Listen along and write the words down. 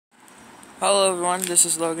Hello everyone, this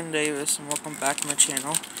is Logan Davis and welcome back to my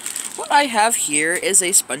channel. What I have here is a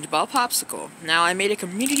SpongeBob popsicle. Now I made a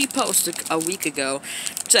community post a week ago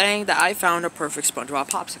saying that I found a perfect SpongeBob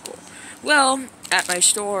popsicle. Well, at my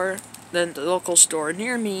store, the local store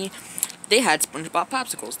near me, they had SpongeBob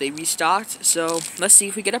popsicles. They restocked, so let's see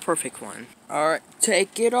if we get a perfect one. Alright,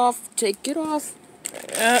 take it off.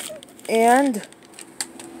 And...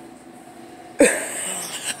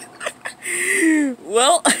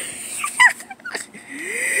 well...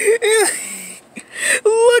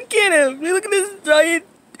 Look at him! Look at this giant...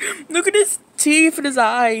 Look at his teeth and his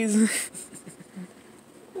eyes.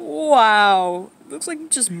 Wow. Looks like he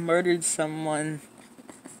just murdered someone.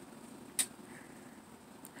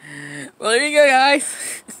 Well, there you go,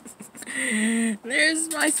 guys.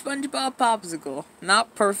 There's my SpongeBob popsicle.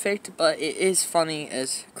 Not perfect, but it is funny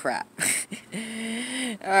as crap.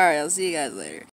 Alright, I'll see you guys later.